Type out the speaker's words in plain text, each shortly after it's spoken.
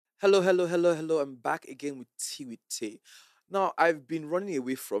Hello, hello, hello, hello. I'm back again with Tea with Tay. Now, I've been running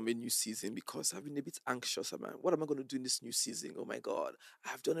away from a new season because I've been a bit anxious. Man, what am I going to do in this new season? Oh my God.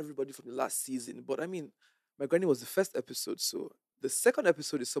 I've done everybody from the last season. But I mean, my granny was the first episode. So the second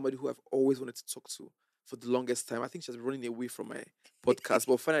episode is somebody who I've always wanted to talk to for the longest time. I think she's been running away from my podcast.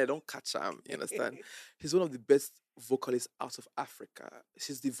 But finally, I don't catch her. You understand? She's one of the best vocalists out of Africa.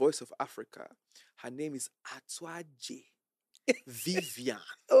 She's the voice of Africa. Her name is Atwaje. Vivian.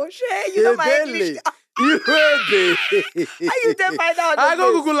 Oh, shit, you know my English. Ebele. You heard How you dey find out I the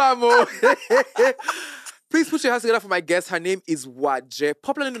go place? Google Amo. Please put your hands together for my guest. Her name is Waje,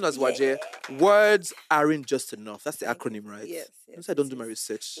 popularly known as Waje. Words aren't just enough. That's the acronym, right? Yes, Notice I don't do my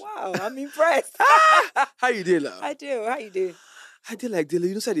research. Wow, I'm impressed. How you doing, love? I do. How you do? I did like daily.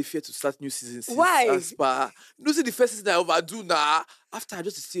 You know, say they fear to start new season. Why? As per, you know, say the first season I overdo now. After I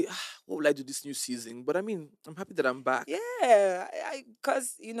just say, what will I do this new season? But I mean, I'm happy that I'm back. Yeah,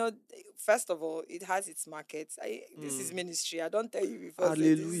 because first of all, it has its markets. This is ministry. I don't tell you before.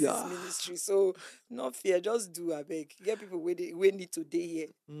 Say this Hallelujah. is ministry, so no fear. Just do. I beg. Get people where need to day here.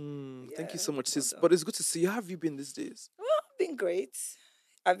 Thank you Yeah, so much, sis. well done. But it's good to see you. How have you been these days? Been great.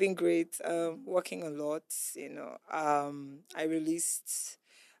 I've been great. Working a lot. I released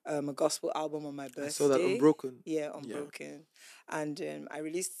a gospel album on my birthday. I saw that Unbroken. Yeah, Yeah. Unbroken. And I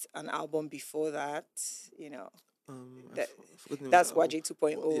released an album before that. You know, that, I forgot the name of that's the album. Waje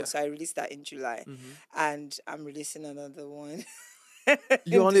 2.0. Yeah. So I released that in July, Mhm. and I'm releasing another one.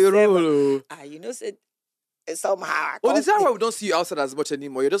 You're in on a December. roll. Said somehow. I Oh, can't is that stay. why we don't see you outside as much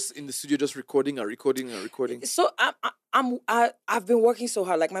anymore? You're just in the studio, just recording and recording and recording. So I've been working so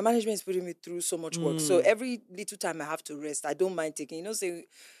hard. Like my management is putting me through so much work. So every little time I have to rest, I don't mind taking.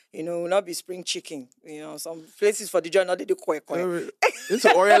 Not be spring chicken. Some places for the job not they do koi koi.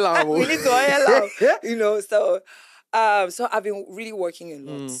 Into oil We need to oil out. So I've been really working a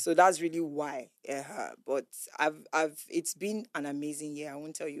lot. So that's really why. But it's been an amazing year. I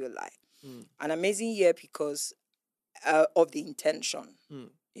won't tell you a lie. An amazing year because of the intention.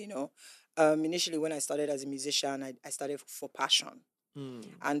 Initially when I started as a musician, I started for passion.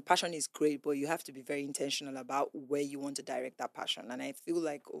 And passion is great, but you have to be very intentional about where you want to direct that passion. And I feel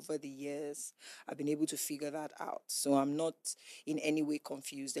like over the years, I've been able to figure that out. So I'm not in any way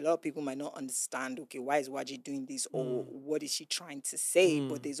confused. A lot of people might not understand, okay, why is Waji doing this? Or what is she trying to say?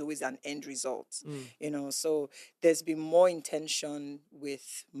 But there's always an end result. So there's been more intention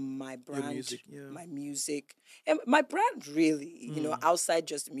with my brand, music, yeah. my music, and my brand really, outside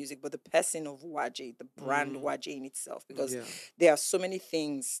just the music, but the person of Waje, the brand Waje in itself, because Yeah. there are so many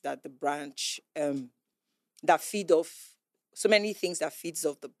things that the branch that feed off so many things that feeds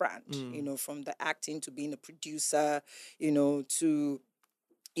off the brand, from the acting to being a producer,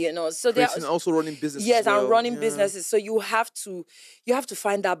 so there Creating, also running business. yes, as well. and running Yeah. businesses. So you have to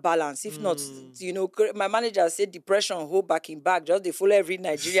find that balance. If not, my manager said depression, hold back in back, just they follow every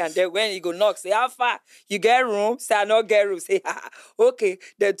Nigerian. Then when you go knock, say how far you get room, say I not get room, say okay.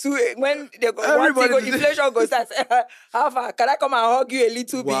 The two when they go one thing Everybody go, do- inflation goes, say how far can I come and hug you a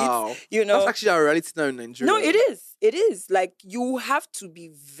little Wow. bit? That's actually our reality now in Nigeria. No, it is. It is. Like you have to be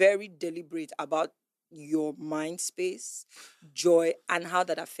very deliberate about your mind space, joy, and how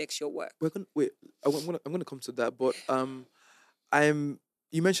that affects your work. Wait. I'm gonna come to that, but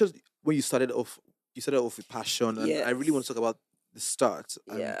You mentioned when you started off with passion, and I really want to talk about the start,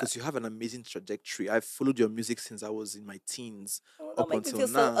 Yeah. because you have an amazing trajectory. I've followed your music since I was in my teens Oh, don't up make me until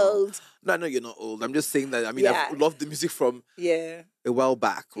feel now. so old. No, I know you're not old. I'm just saying that. I mean, Yeah. I've loved the music from Yeah. a while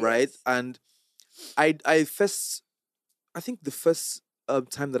back, right? Yes. And I think the first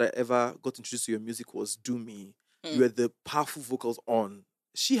time that I ever got introduced to your music was Do Me. You had the powerful vocals on.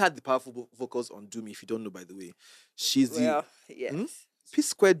 She had the powerful vocals on Do Me. If you don't know, by the way, she's Yes. P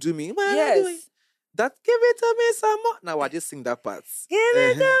Square Do Me. Well, Yes. that give it to me some more. Now I just sing that part. Give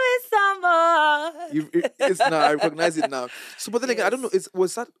it to me some more. It's now I recognize it now. So, but then again, I don't know.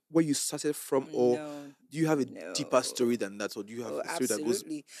 Was that where you started from, or No. do you have a No. deeper story than that, or do you have a story that goes?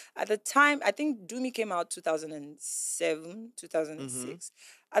 Absolutely. At the time, I think Doomy came out 2007, 2006.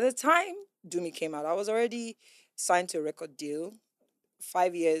 At the time Doomy came out, I was already signed to a record deal.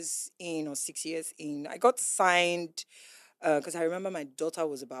 5 years in or 6 years in, I got signed because I remember my daughter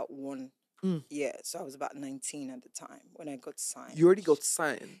was about 1. Yeah, so I was about 19 at the time when I got signed. You already got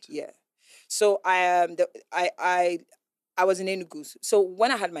signed. Yeah. So I was in Enugu. So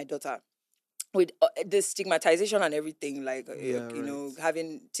when I had my daughter, with the stigmatization and everything, like right.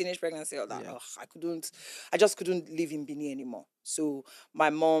 having teenage pregnancy, all that, Yeah. I just couldn't live in Benin anymore. So my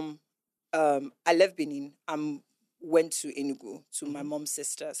mom, I left Benin. I'm went to Enugu, to my mom's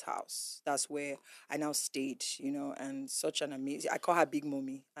sister's house. That's where I now stayed, and such an amazing, I call her Big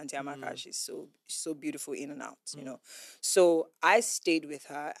Mommy, Auntie Amaka. She's so beautiful in and out, So I stayed with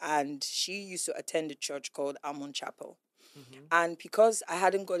her, and she used to attend a church called Almond Chapel. And because I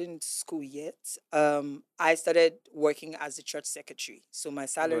hadn't gotten into school yet, I started working as a church secretary. So my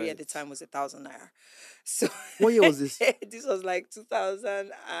salary at the time was 1,000 naira. So what year was this? This was like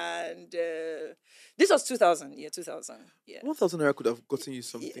 2000 and this was 2000. Yeah, 2000. Yeah. 1,000 naira could have gotten you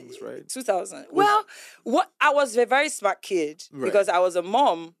some things, right? 2000. Well, I was a very smart kid because I was a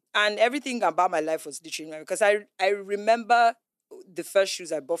mom, and everything about my life was literally because I remember the first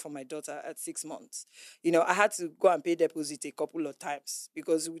shoes I bought for my daughter at 6 months. I had to go and pay deposit a couple of times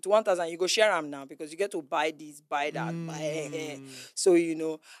because with 1,000, you go share them now because you get to buy this, buy that, buy. So,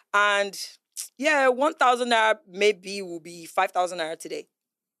 and yeah, 1,000 naira maybe will be 5,000 naira today.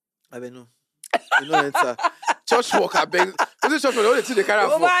 I don't know. Enter church work. I beg. Was it church work? Only they carry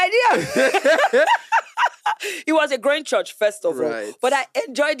my idea. It was a growing church, first of all. But I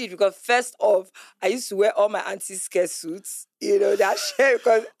enjoyed it because, first off, I used to wear all my auntie's skirt suits. That shit,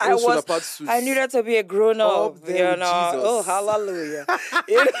 because I needed to be a grown-up. Oh, hallelujah.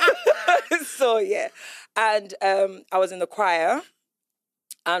 So, yeah. And I was in the choir.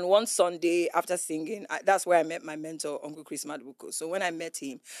 And one Sunday, after singing, that's where I met my mentor, Uncle Chris Madubuko. So when I met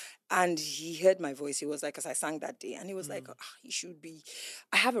him, and he heard my voice, he was like, because I sang that day, and he was like, you should be,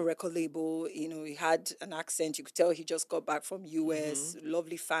 I have a record label, he had an accent, you could tell he just got back from US,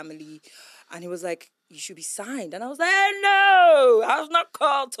 lovely family, and he was like, you should be signed. And I was like, no, I was not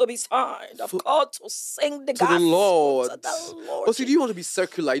called to be signed. I'm called to sing the gospel to the Lord. Oh, so you didn't want to be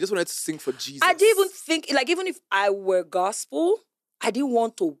circular, you just wanted to sing for Jesus. I didn't even think, even if I were gospel, I didn't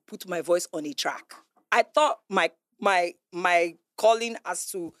want to put my voice on a track. I thought my calling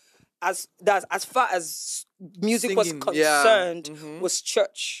as far as music was concerned was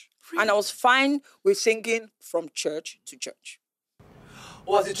church. Really? And I was fine with singing from church to church.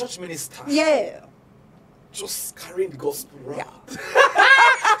 Oh, as a church minister? Yeah. Just carrying the gospel around. Yeah.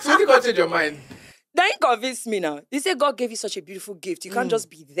 So you can't change your mind. Then he convinced me now. He said God gave you such a beautiful gift. You can't just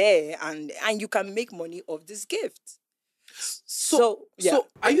be there and you can make money off this gift. So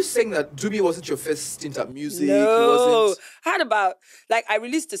are you saying that Dubi wasn't your first stint at music? No. I had about, I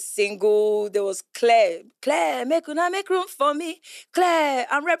released a single. There was Claire, make room for me. Claire,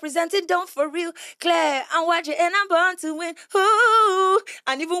 I'm representing Don't For Real. Claire, I'm Waje and I'm born to win. Ooh.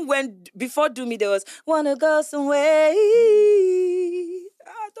 And even before Do Me, there was Wanna Go Somewhere. I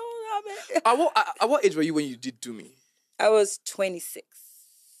don't know. At what age were you when you did Do Me? I was 26.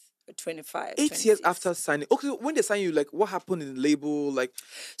 25. 8 years after signing. Okay, when they signed you, what happened in the label? Where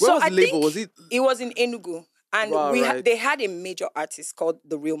was the label? Was it? It was in Enugu. And they had a major artist called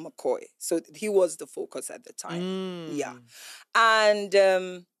The Real McCoy. So he was the focus at the time. Yeah. And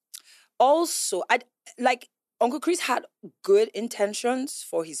also, Uncle Chris had good intentions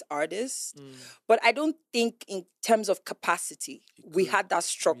for his artists, but I don't think in terms of capacity, we had that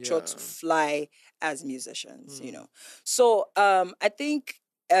structure to fly as musicians, So I think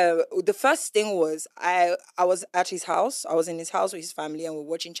the first thing was I was at his house. I was in his house with his family, and we were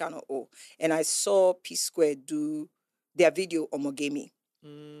watching Channel O. And I saw P Square do their video Omogemi.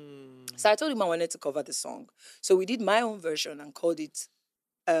 So I told him I wanted to cover the song. So we did my own version and called it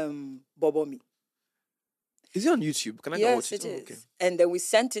Bobomi. Is it on YouTube? Can I go watch it? Yes, it is. Okay. And then we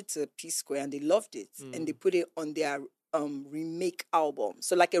sent it to P Square, and they loved it. And they put it on their remake album,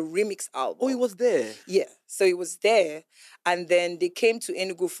 so a remix album. Oh, it was there. Yeah, so it was there, and then they came to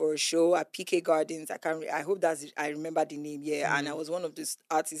Enugu for a show at PK Gardens. I hope I remember the name. Yeah, and I was one of those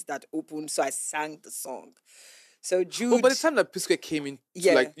artists that opened, so I sang the song. So Jude. Oh, by the time that Pisco came in,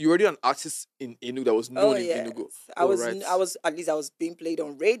 you were already an artist in Enugu that was known in Enugu. I was being played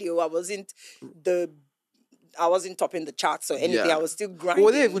on radio. I wasn't topping the charts or anything. Yeah. I was still grinding.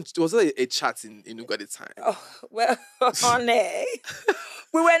 Was there a chart in Enugu at the time? Oh, well, honey,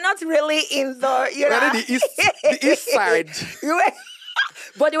 we were not really in the, the east side.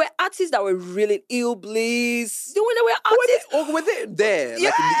 But there were artists that were really Ill Bliss. There were artists. Were they there, in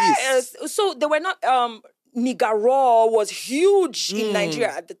the east? So they were not... Nigaro was huge in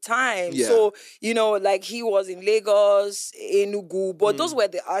Nigeria at the time. Yeah. So, he was in Lagos, Enugu, but those were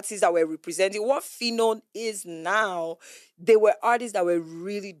the artists that were representing what Fino is now. They were artists that were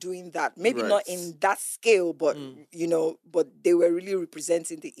really doing that. Maybe not in that scale, but, but they were really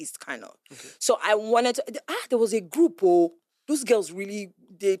representing the East kind of. Okay. So I wanted to... there was a group, those girls really,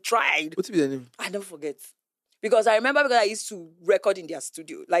 they tried. What's their name? I don't forget. Because I remember I used to record in their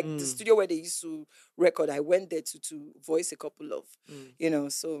studio. The studio where they used to record, I went there to voice a couple of,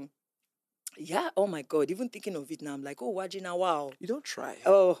 so. Yeah. Oh my God. Even thinking of it now, I'm like, oh, Waje now, wow. You don't try.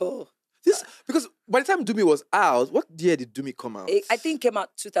 Oh. This because by the time Dumi was out, what year did Dumi come out? I think it came out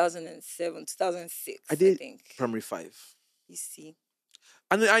 2007, 2006, I did think. primary 5. You see.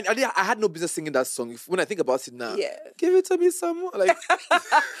 And I had no business singing that song. When I think about it now, Yeah. give it to me some more. Like,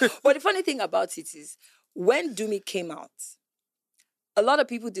 But the funny thing about it is, when Dumi came out, a lot of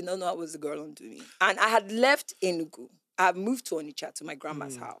people did not know I was the girl on Dumi. And I had left Enugu. I had moved to Onitsha, to my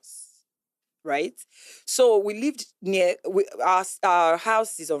grandma's house. Right? So we lived near, our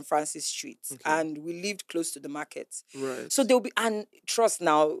house is on Francis Street, and we lived close to the market. right. So there'll be, and trust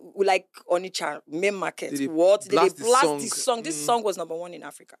now, we like Onitsha, main market. Did they What? Did they blast blast this this song? song? This song was number 1 in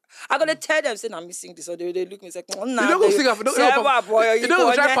Africa. I gotta tell them, saying I'm missing this. So they look at me and say, oh, nah, You don't go sing, you don't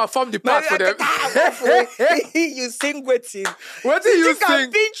go try to perform the part for them. You sing waiting. What do you think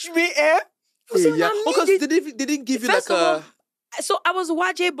sing? Pinch me, eh? Hey, yeah. Because they didn't give you like First of all, so I was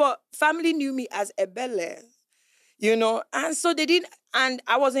Waje, but family knew me as Ebele, and so they didn't, and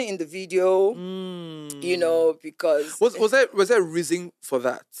I wasn't in the video, because was there a reason for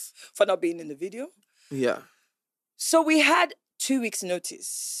that? For not being in the video? Yeah. So we had 2 weeks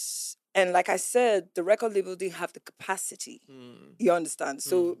notice, and like I said, the record label didn't have the capacity. You understand?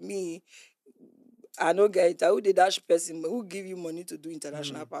 So me, I don't get it. I would dash person who give you money to do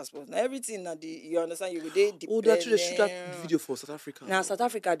international passport. Now everything that you understand, you would depend. Oh, they actually shoot that video for South Africa. Now South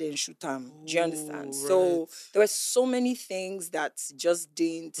Africa didn't shoot them. Do you understand? So there were so many things that just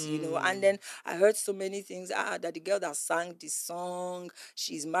didn't, and then I heard so many things. That the girl that sang this song,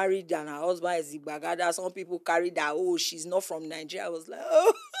 she's married and her husband is Ibagada. Some people carry that, oh, she's not from Nigeria. I was like,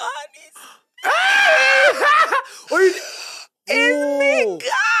 oh, honey. It's me,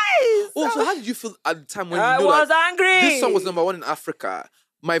 guys. Oh, so how did you feel at the time when I you know was angry? This song was number 1 in Africa?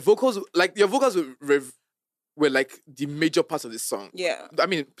 My vocals, like your vocals were like the major part of the song. Yeah. I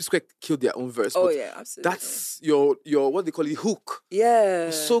mean, P-Square killed their own verse. Oh but yeah, absolutely. That's your what they call it, hook. Yeah.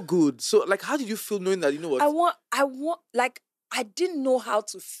 It's so good. So like, how did you feel knowing that, you know what? I want, like, I didn't know how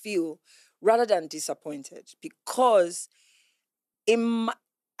to feel rather than disappointed, because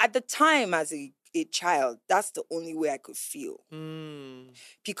at the time as a child, that's the only way I could feel.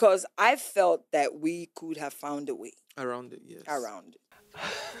 Because I felt that we could have found a way. Around it, yes. Around it.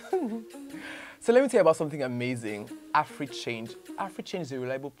 So let me tell you about something amazing, AfriChange. AfriChange is a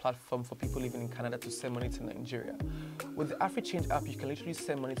reliable platform for people living in Canada to send money to Nigeria. With the AfriChange app, you can literally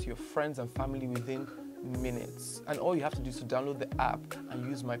send money to your friends and family within minutes. And all you have to do is to download the app and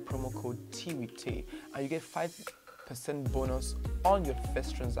use my promo code Tea With Tay, and you get 5% bonus on your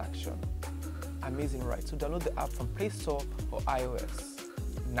first transaction. Amazing, right? So download the app from Play Store or iOS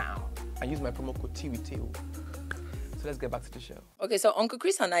now and use my promo code Tea With Tay. So let's get back to the show. Okay, so Uncle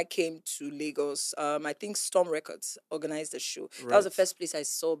Chris and I came to Lagos. I think Storm Records organized the show. Right. That was the first place I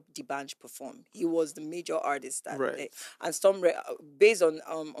saw D'banj perform. He was the major artist that day. And based on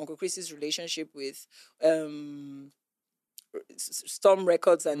Uncle Chris's relationship with Storm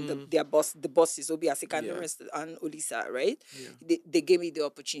Records and the bosses, Obi Asika and Olisa, right? Yeah. They gave me the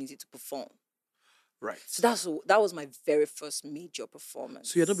opportunity to perform. Right. So that was my very first major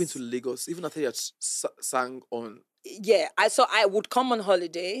performance. So you had not been to Lagos, even after you had sang on... Yeah, I would come on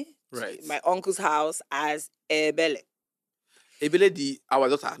holiday to my uncle's house as Ebele. Ebele, our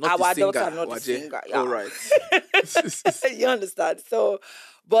daughter, not the singer. Not the singer. Yeah. Oh, right. You understand? So,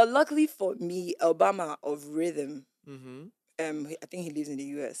 but luckily for me, Obama of Rhythm, I think he lives in the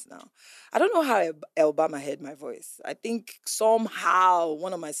US now. I don't know how Obama heard my voice. I think somehow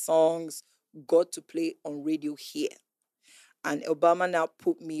one of my songs got to play on radio here. And Obama now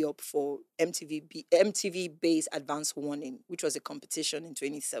put me up for MTV Base Advanced Warning, which was a competition in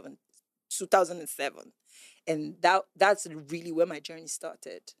 2007. And that's really where my journey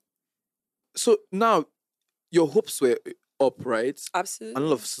started. So now, your hopes were up, right? Absolutely. And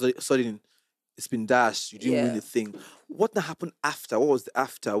all of a sudden, it's been dashed. You didn't win the thing. What now happened after? What was the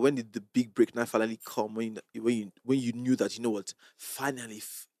after? When did the big break now finally come? When you knew that, you know what, finally...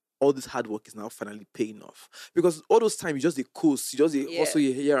 all this hard work is now finally paying off. Because all those times, you just did course, you just did also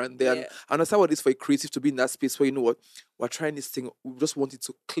here and there. And I understand what it is for a creative to be in that space where, you know what, we're trying this thing, we just want it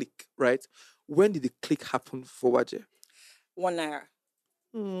to click, right? When did the click happen for Waje? 1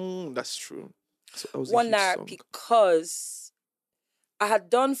 Naira. That's true. So that was 1 Naira, because I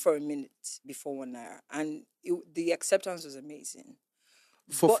had done for a minute before 1 Naira, and the acceptance was amazing.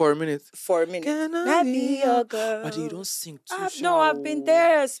 For a minute? For a minute. Can I be your girl? But you don't sing too No, I've been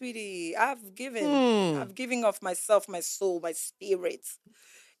there, sweetie. I've given of myself, my soul, my spirit,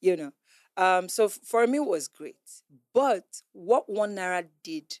 you know. So for me, it was great. But what 1 Naira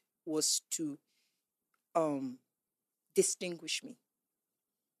did was to distinguish me.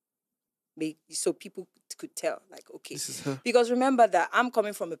 so people could tell, like, okay. This is her. Because remember that I'm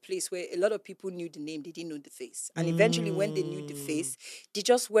coming from a place where a lot of people knew the name, they didn't know the face. And eventually when they knew the face, they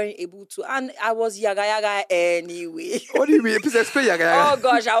just weren't able to. And I was yaga yaga anyway. What do you mean? Please explain, yaga Oh yaga.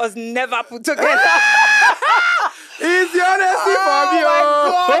 gosh, I was never put together. It's the honesty for me.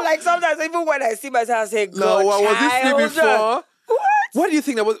 Oh my God. Like sometimes even when I see myself, I say, God, No, what was this thing child. before? What? What do you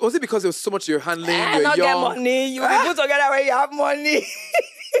think that was? It because there was so much you're handling? You're Not get young. money. You will be put together when you have money.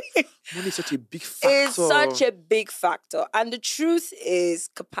 Money is such a big factor. It's such a big factor. And the truth is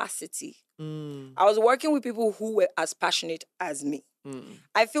capacity. I was working with people who were as passionate as me.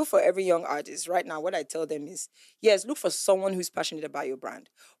 I feel for every young artist right now, what I tell them is, yes, look for someone who's passionate about your brand,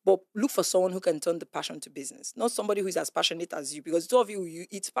 but look for someone who can turn the passion to business. Not somebody who's as passionate as you, because two of you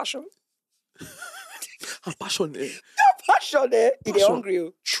eat passion. I'm passionate. Passionate. You're Passion.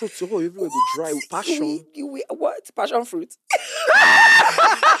 hungry. Truth, oh, everywhere go dry with passion. What? Passion fruit.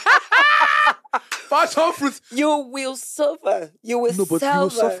 Passion fruit. You will suffer. You will No, but you will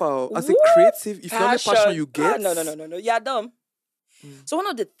suffer. As a What? creative, if you have passion, you get. No. You're dumb. So one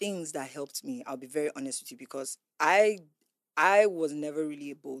of the things that helped me, I'll be very honest with you, because I was never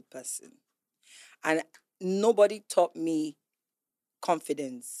really a bold person. And nobody taught me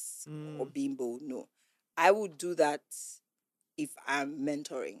confidence or being bold. No. I would do that if I'm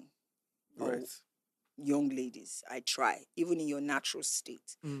mentoring Right. young ladies. I try, even in your natural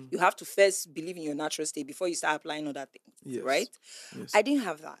state. You have to first believe in your natural state before you start applying other things, Yes. right? Yes. I didn't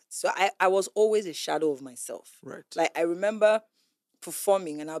have that. So I was always a shadow of myself. Right. Like I remember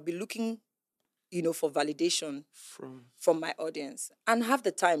performing and I'll be looking, for validation from my audience. And half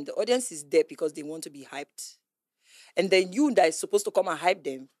the time, the audience is there because they want to be hyped. And then you that is supposed to come and hype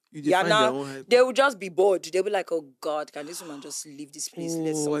them, they will just be bored. They'll be like, oh God, can this woman just leave this place?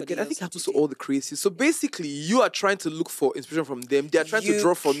 Let somebody I else think it happens do to all the crazies. So basically, you are trying to look for inspiration from them. They are trying to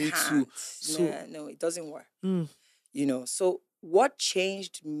draw from you too. So No, it doesn't work. So what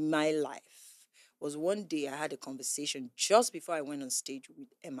changed my life was one day I had a conversation just before I went on stage with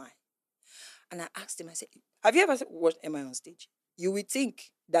MI. And I asked him, I said, have you ever watched MI on stage? You would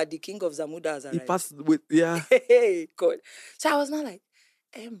think that the king of Zamuda has arrived. he passed with, yeah. Hey, God. So I was not like,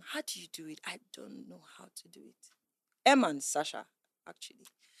 how do you do it? I don't know how to do it. And Sasha, actually.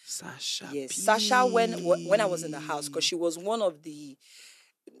 Sasha. Yes, P. Sasha, when I was in the house, because she was one of the,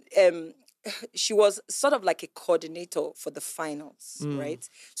 she was sort of like a coordinator for the finals, right?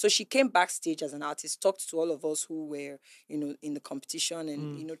 So she came backstage as an artist, talked to all of us who were, in the competition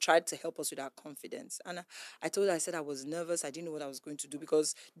and, tried to help us with our confidence. And I told her, I said I was nervous. I didn't know what I was going to do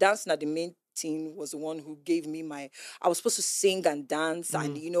because dancing at the main team was the one who gave me I was supposed to sing and dance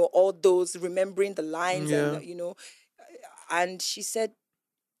and, all those, remembering the lines and, and she said,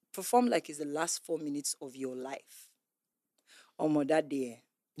 perform like it's the last 4 minutes of your life. That day,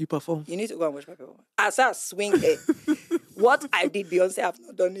 You perform. you need to go and watch my performance. As I swing it, what I did, Beyonce have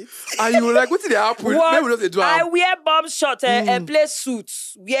not done it. And you were like, what did they happen? Maybe we just do I wear bomb shot and play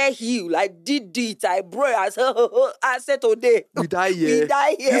suits, wear heel. I did it. I broke. I said today. We die here.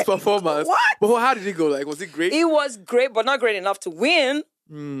 This performance. What? But how did it go? Like, was it great? It was great, but not great enough to win.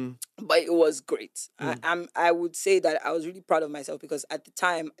 But it was great. I would say that I was really proud of myself because at the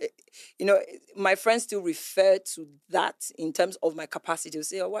time, my friends still refer to that in terms of my capacity to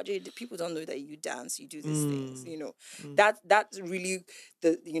say, oh, Waje, people don't know that you dance, you do these things, That's really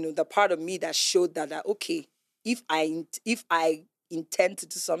the part of me that showed that okay, if I intend to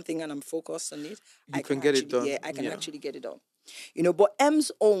do something and I'm focused on it, I can get it done. Yeah, I can actually get it done. But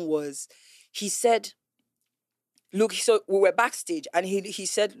M's own was, he said, look, so we were backstage and he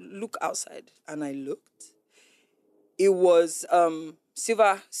said, look outside. And I looked. It was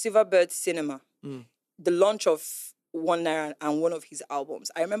Silverbird Cinema, the launch of One Naira and one of his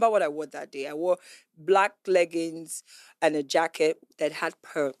albums. I remember what I wore that day. I wore black leggings and a jacket that had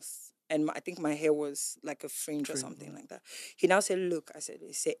pearls. And I think my hair was like a fringe or something like that. He now said, look,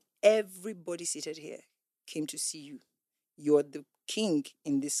 he said, everybody seated here came to see you. You're the king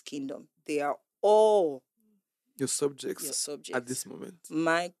in this kingdom. They are all your subjects at this moment.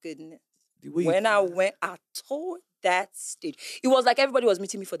 My goodness. When I went, I told that stage. It was like everybody was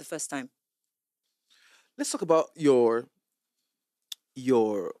meeting me for the first time. Let's talk about your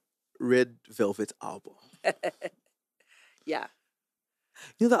Red Velvet album. Yeah.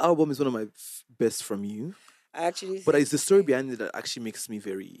 That album is one of my best from you. But it's the story behind it that actually makes me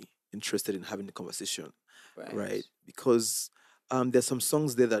very interested in having the conversation. Right? Because there's some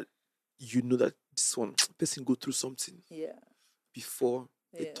songs there that that this one person go through something before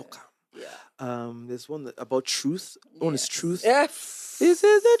they talk. There's one about truth. One is truth. Yes. This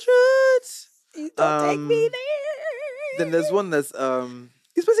is the truth. Don't take me there. Then there's one that's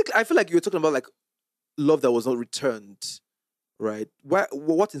is It's basically, I feel like you're talking about like love that was not returned, right?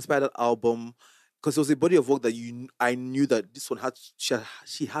 What inspired that album? Because it was a body of work that I knew that this one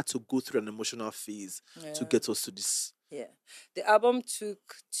she had to go through an emotional phase to get us to this. Yeah. The album took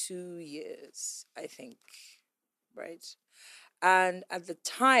 2 years, I think, right? And at the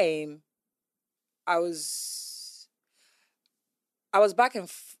time, I was back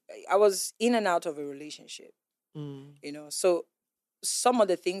I was in and out of a relationship, you know. So some of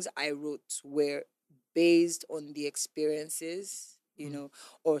the things I wrote were based on the experiences, you know,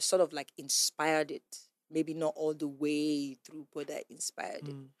 or sort of like inspired it. Maybe not all the way through, but that inspired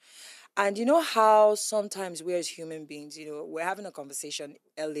it. And you know how sometimes we as human beings, you know, we're having a conversation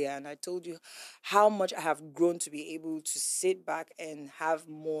earlier, and I told you how much I have grown to be able to sit back and have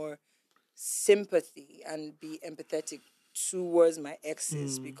more sympathy and be empathetic towards my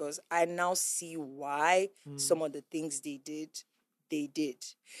exes because I now see why some of the things they did.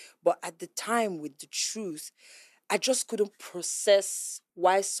 But at the time, with the truth, I just couldn't process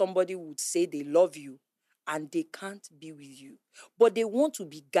why somebody would say they love you and they can't be with you, but they want to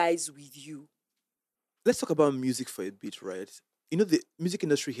be guys with you. Let's talk about music for a bit, right? You know, the music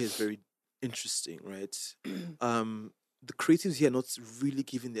industry here is very interesting, right? The creatives here are not really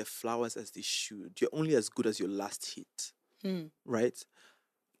giving their flowers as they should. You're only as good as your last hit, right?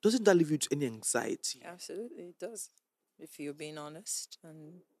 Doesn't that leave you to any anxiety? Absolutely, it does. If you're being honest,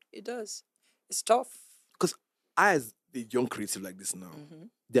 and it does. It's tough. Because I, as the young creative like this now,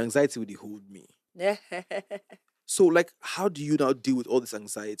 the anxiety would hold me. So, like, how do you now deal with all this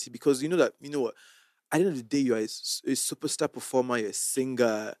anxiety? Because you know what, at the end of the day, you're a superstar performer, you're a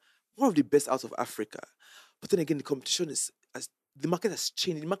singer, one of the best out of Africa. But then again, the competition the market has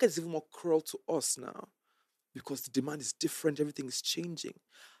changed. The market is even more cruel to us now because the demand is different, everything is changing.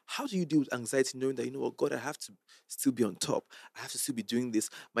 How do you deal with anxiety knowing that, you know what, God, I have to still be on top. I have to still be doing this.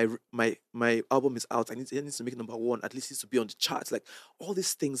 My album is out. It needs to make number one. At least it needs to be on the charts. Like all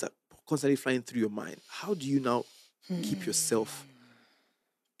these things are constantly flying through your mind. How do you now keep yourself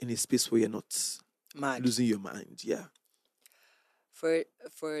in a space where you're not Mad. losing your mind? Yeah. For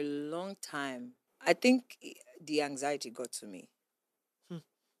a long time, I think the anxiety got to me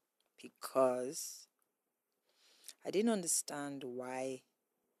because I didn't understand why.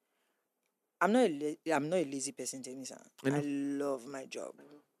 I'm not a lazy person, Temisan. I love my job.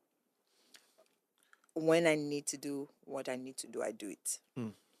 When I need to do what I need to do, I do it.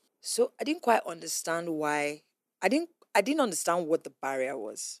 So I didn't quite understand why. I didn't understand what the barrier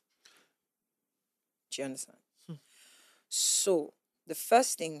was. Do you understand? So the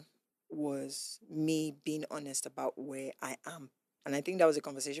first thing was me being honest about where I am. And I think that was a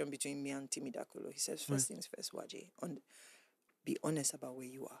conversation between me and Timi Dakolo. He says, first things first, Waje, be honest about where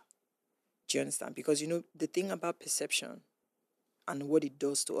you are. Do you understand? Because, you know, the thing about perception and what it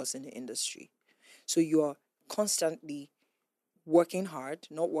does to us in the industry. So you are constantly working hard,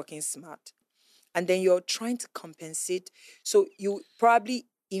 not working smart. And then you're trying to compensate. So you probably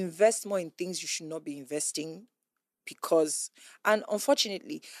invest more in things you should not be investing because, and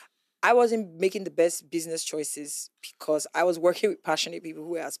unfortunately, I wasn't making the best business choices because I was working with passionate people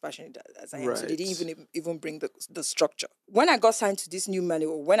who were as passionate as I am. So they didn't even bring the structure. When I got signed to this new manager,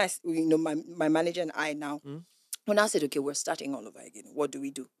 my manager and I now, when I said, okay, we're starting all over again. What do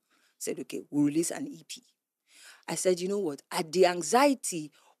we do? Said, okay, we'll release an EP. I said, you know what? At the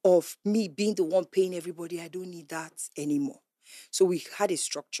anxiety of me being the one paying everybody, I don't need that anymore. So we had a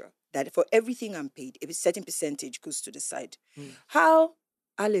structure that for everything I'm paid, a certain percentage goes to the side. How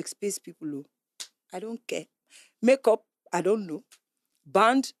Alex pays people, I don't care. Makeup, I don't know.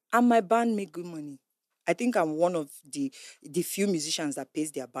 Band, and my band make good money. I think I'm one of the few musicians that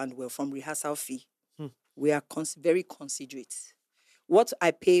pays their band well from rehearsal fee. We are very considerate. What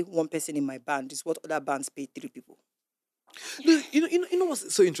I pay one person in my band is what other bands pay 3 people. Yeah. You know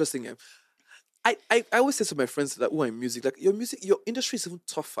what's so interesting? I always say to my friends that who are in music, like your industry is even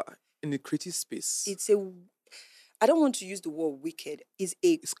tougher in the creative space. I don't want to use the word wicked. It's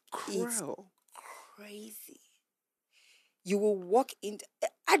cruel. It's crazy. You will walk in.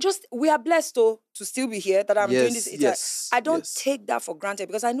 We are blessed to still be here, that I'm doing this. Yes. I don't take that for granted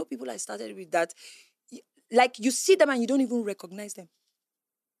because I know people I started with that, like you see them and you don't even recognize them.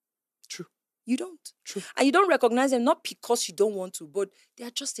 True. You don't. True. And you don't recognize them not because you don't want to, but they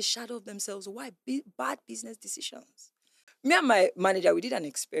are just a shadow of themselves. Why? Bad business decisions. Me and my manager, we did an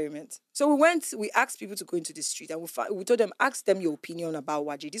experiment. So we asked people to go into the street and we told them, ask them your opinion about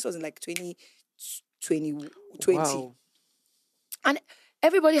Waje. This was in like 2020. Wow. And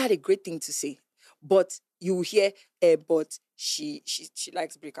everybody had a great thing to say. But you hear, but she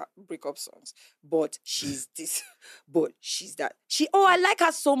likes breakup songs, but she's this, but she's that. I like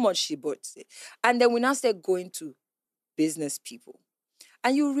her so much, but and then we now start going to business people.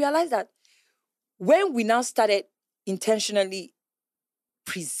 And you realize that when we now started intentionally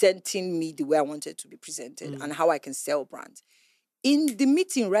presenting me the way I wanted to be presented and how I can sell brands, in the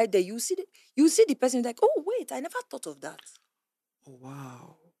meeting right there, you see the person like, oh, wait, I never thought of that. Oh,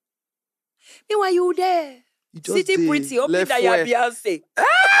 wow. Meanwhile, you there, sitting pretty, hoping that you're Beyonce.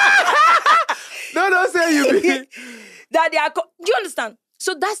 No, don't say you be. That they are. Do you understand?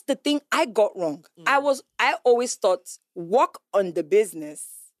 So that's the thing I got wrong. I always thought work on the business,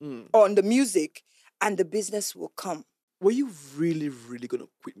 on the music, and the business will come. Were you really, really gonna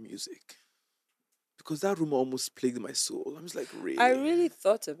quit music? Because that rumor almost plagued my soul. I was like, really? I really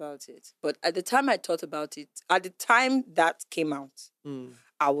thought about it. But at the time I thought about it, at the time that came out,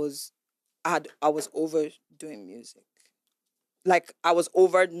 I was over doing music. Like, I was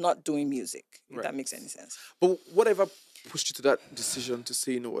over not doing music, if that makes any sense. But whatever pushed you to that decision to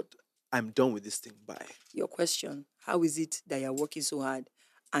say, you know what, I'm done with this thing, bye? Your question, how is it that you're working so hard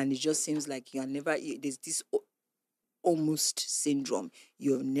and it just seems like you're never, there's this almost syndrome.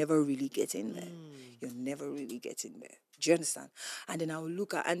 You're never really getting there. You're never really getting there. Do you understand? And then I will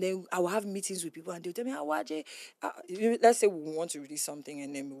look at, and then I will have meetings with people and they'll tell me, Waje, let's say we want to release something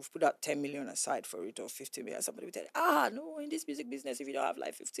and then we've put out 10 million aside for it or 50 million. Somebody will tell you, no, in this music business, if you don't have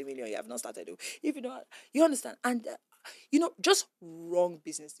like 50 million, you have not started. If you don't, you understand? And, just wrong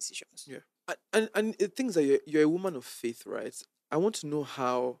business decisions. Yeah. And the things that you're a woman of faith, right? I want to know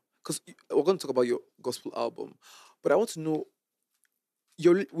how, because we're going to talk about your gospel album, but I want to know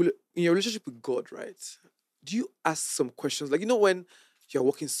in your relationship with God, right? Do you ask some questions? Like, when you're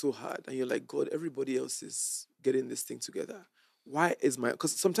working so hard and you're like, God, everybody else is getting this thing together. Why is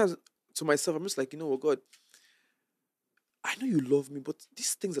because sometimes to myself, I'm just like, God, I know you love me, but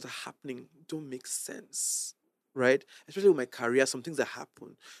these things that are happening don't make sense, right? Especially with my career, some things that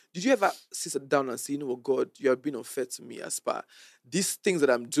happen. Did you ever sit down and say, God, you have been unfair to me as far these things that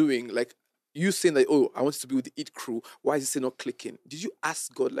I'm doing, like you saying that, oh, I want to be with the IT crew. Why is this not clicking? Did you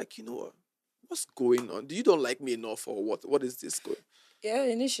ask God, like, what? What's going on? Do you don't like me enough or what? What is this going? Yeah,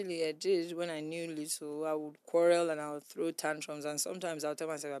 initially I did. When I knew little, I would quarrel and I would throw tantrums, and sometimes I'll tell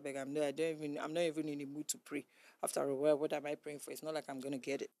myself, I beg, I'm not even in the mood to pray. After a while, what am I praying for? It's not like I'm gonna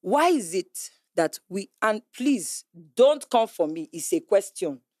get it. Why is it that and please don't come for me, it's a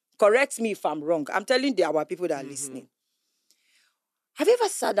question. Correct me if I'm wrong. I'm telling our people that are listening. Have you ever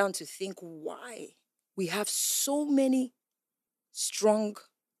sat down to think why we have so many strong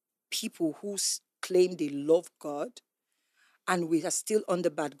people who claim they love God and we are still under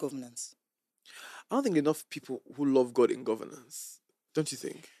bad governance? I don't think enough people who love God in governance. Don't you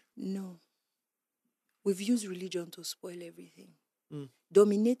think? No. We've used religion to spoil everything.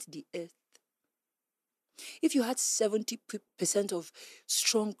 Dominate the earth. If you had 70% of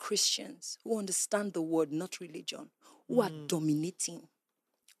strong Christians who understand the word, not religion, who are dominating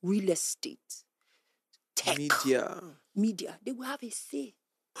real estate, tech, media, they will have a say.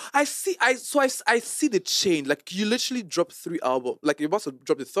 I see the change. Like, you literally dropped 3 albums. Like, you're about to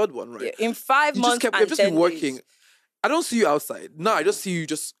drop the 3rd one, right? Yeah, in 5 months you've just been working. Days. I don't see you outside. No, I just see you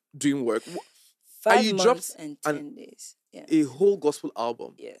just doing work. 5 months and 10 days. Yeah. A whole gospel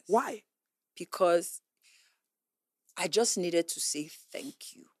album. Yes. Why? Because I just needed to say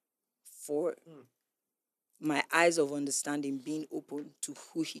thank you for my eyes of understanding being open to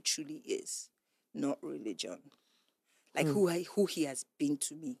who he truly is, not religion. Like who he has been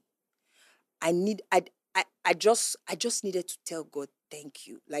to me. I just needed to tell God thank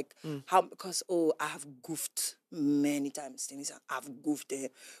you. Like how, because I have goofed many times. Temisan, I've goofed.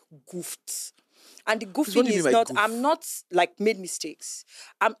 And the goofing is not, goof? I'm not like made mistakes.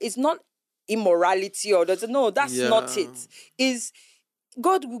 It's not immorality or that's not it. Is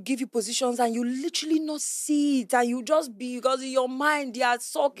God will give you positions and you literally not see it and you just be, because in your mind they are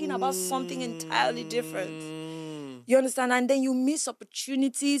talking about something entirely different. You understand? And then you miss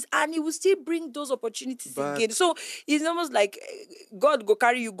opportunities and he will still bring those opportunities again. So it's almost like God go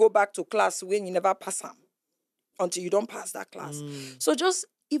carry you, go back to class when you never pass them until you don't pass that class. So just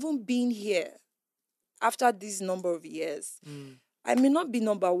even being here after this number of years, I may not be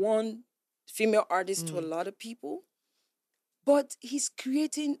number one female artist to a lot of people, but he's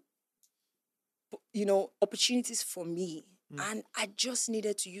creating, opportunities for me. And I just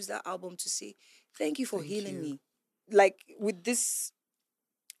needed to use that album to say, thank you for healing me. Like with this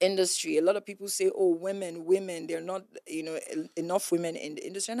industry, a lot of people say, oh, women, they're not, enough women in the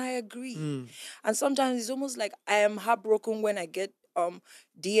industry. And I agree. And sometimes it's almost like I am heartbroken when I get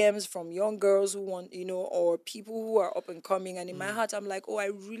DMs from young girls who want, or people who are up and coming. And in my heart, I'm like, oh, I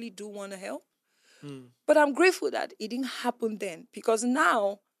really do want to help. But I'm grateful that it didn't happen then, because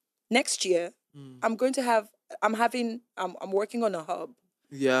now, next year, I'm working on a hub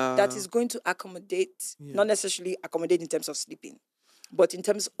that is going to accommodate, not necessarily accommodate in terms of sleeping, but in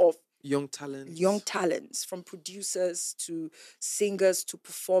terms of young talents, from producers to singers to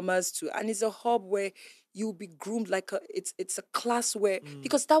performers and it's a hub where you'll be groomed like it's a class where,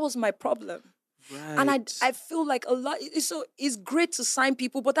 because that was my problem. Right. And I feel like a lot, it's great to sign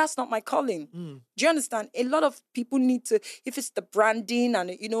people, but that's not my calling. Do you understand? A lot of people need to, if it's the branding and,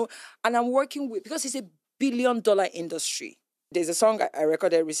 and I'm working with, because it's a billion-dollar industry. There's a song I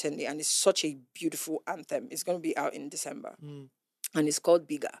recorded recently, and it's such a beautiful anthem. It's going to be out in December. And it's called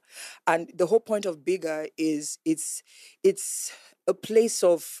Bigger. And the whole point of Bigger is it's a place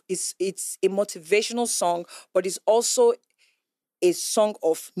of, it's a motivational song, but it's also a song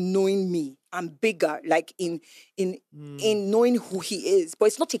of knowing me. I'm bigger, like in knowing who he is. But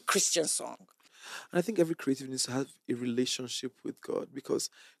it's not a Christian song. And I think every creative needs to have a relationship with God, because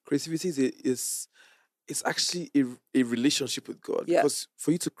creativity is it's actually a relationship with God. Yeah. Because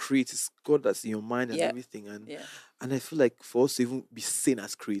for you to create, it's God that's in your mind and everything. And I feel like for us to even be seen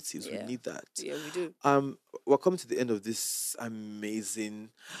as creatives, we need that. Yeah, we do. We're coming to the end of this amazing.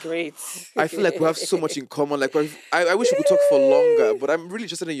 Great. I feel like we have so much in common. Like I wish we could talk for longer, but I'm really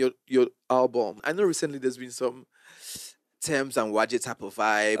interested in your album. I know recently there's been some Thames and Waje type of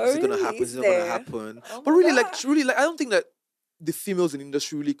vibe. Oh, is it gonna really? happen? Is it not gonna happen? Oh But my really, God. I don't think that the females in the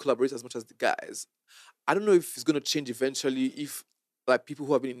industry really collaborate as much as the guys. I don't know if it's gonna change eventually. If like people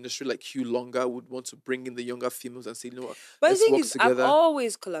who have been in the industry like you longer would want to bring in the younger females and say, you know what, But the let's thing work is, together. I've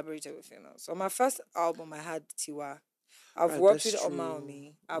always collaborated with females. On my first album, I had Tiwa. I've Right, worked that's with true.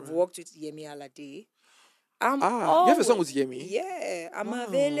 Omaomi. I've Right. worked with Yemi Alade. You have a song with Yemi? Yeah, I'm Wow.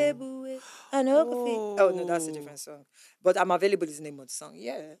 available. I know. Oh no, that's a different song. But I'm available is the name of the song.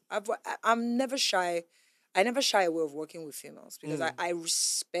 Yeah, I'm never shy. I never shy away of working with females, because I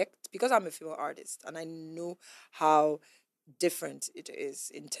respect, because I'm a female artist and I know how different it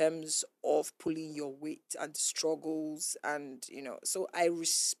is in terms of pulling your weight and struggles, and so I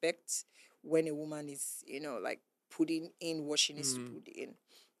respect when a woman is like putting in what she needs to put in,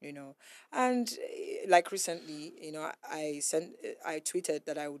 and like recently, I tweeted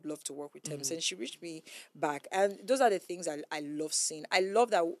that I would love to work with Temisan, and she reached me back, and those are the things I love seeing. I love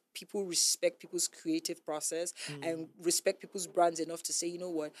that people respect people's creative process and respect people's brands enough to say, you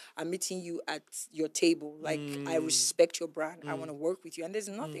know what, I'm meeting you at your table, like I respect your brand, I want to work with you, and there's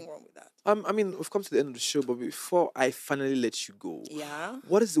nothing wrong with that. I mean, we've come to the end of the show, but before I finally let you go, Yeah.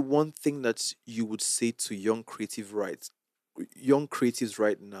 what is the one thing that you would say to young creatives right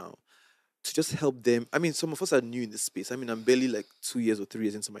now to just help them? I mean, some of us are new in this space. I mean, I'm barely like 2 years or 3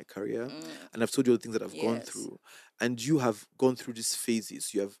 years into my career, and I've told you all the things that I've gone Yes. through, and you have gone through these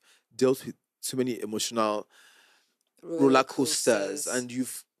phases. You have dealt with too many emotional roller coasters, and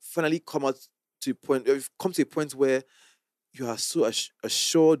you've finally come out to a point. You've come to a point where you are so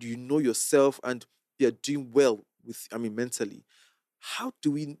assured, you know yourself, and you're doing well with. I mean, mentally. How do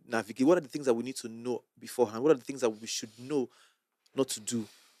we navigate? What are the things that we need to know beforehand? What are the things that we should know not to do?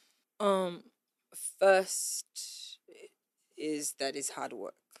 First is that it's hard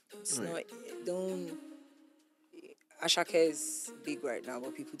work. It's not, don't, Ashake is big right now,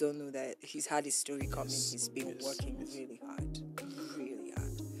 but people don't know that he's had his story coming. He's been working really hard. Really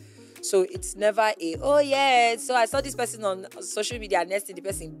hard. So it's never so I saw this person on social media, next thing the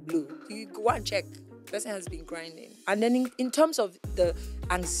person blew. You go and check. The person has been grinding. And then in terms of the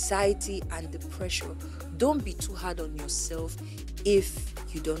anxiety and the pressure, don't be too hard on yourself if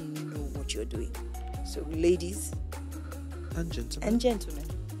you don't know what you're doing. So ladies And gentlemen, and gentlemen,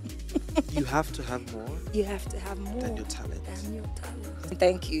 you have to have more you have to have more than your talent. And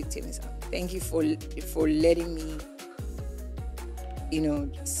thank you, Temisan. Thank you for letting me,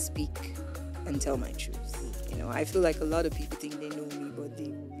 speak and tell my truth. I feel like a lot of people think they know me, but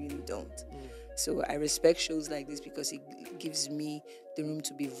they really don't. So I respect shows like this because it gives me the room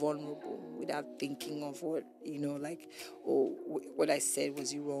to be vulnerable without thinking of what, what I said,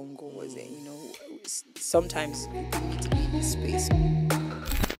 was it wrong or was it, sometimes you need to be in this space.